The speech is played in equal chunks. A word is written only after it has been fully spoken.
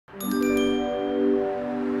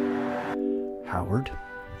Howard,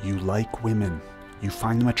 you like women. You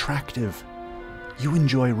find them attractive. You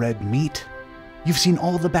enjoy red meat. You've seen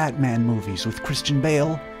all the Batman movies with Christian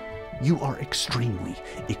Bale. You are extremely,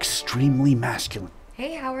 extremely masculine.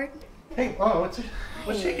 Hey, Howard. Hey, what's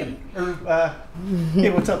shaking? Hey,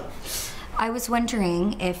 what's up? I was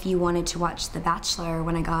wondering if you wanted to watch The Bachelor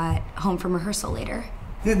when I got home from rehearsal later.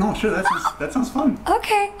 Yeah, no, sure, that sounds fun.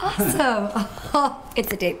 Okay, awesome.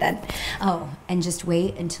 It's a date then. Oh, and just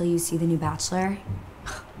wait until you see the new Bachelor.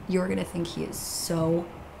 You're gonna think he is so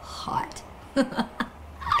hot.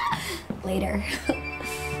 Later.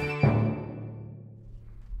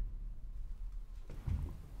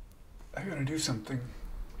 I gotta do something.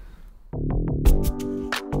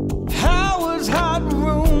 Howard's hot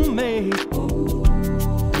roommate.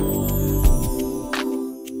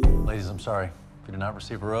 Ladies, I'm sorry. If you did not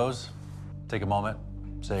receive a rose, take a moment,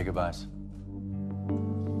 say your goodbyes.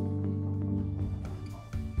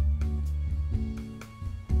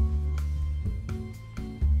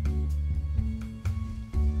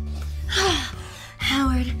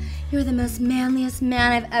 Howard, you're the most manliest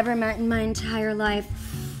man I've ever met in my entire life.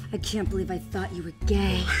 I can't believe I thought you were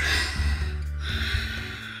gay.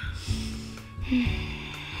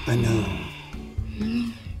 I know.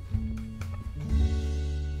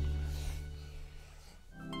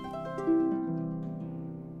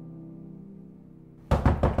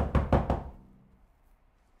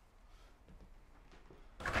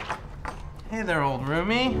 Hey there, old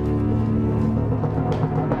roomie.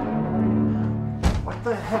 What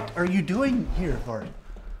the heck are you doing here, Bart?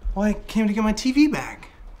 Well, I came to get my TV back.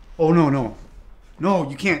 Oh, no. No,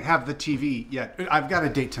 you can't have the TV yet. I've got a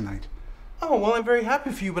date tonight. Oh, well, I'm very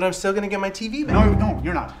happy for you, but I'm still gonna get my TV back. No,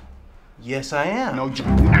 you're not. Yes, I am. No, you're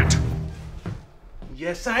not.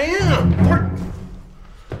 Yes, I am. Bart!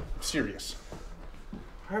 I'm serious.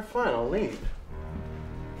 All right, fine, I'll leave.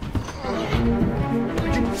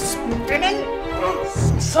 Are you spinning?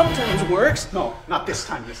 Sometimes works. No, not this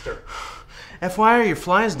time, mister. FYI, your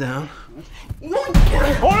fly's down. No,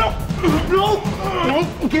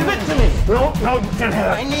 give it to me. No, you can't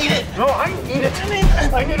have I need it. No, I need it.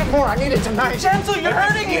 I need it more. I need it tonight. Gentle, you're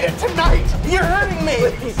hurting me. I need it tonight. You're hurting me.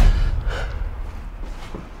 Please.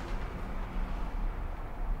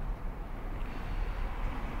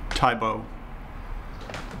 Tybo.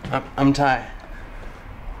 I'm Ty.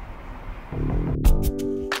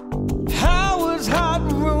 Howard's hot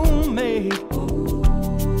roommate.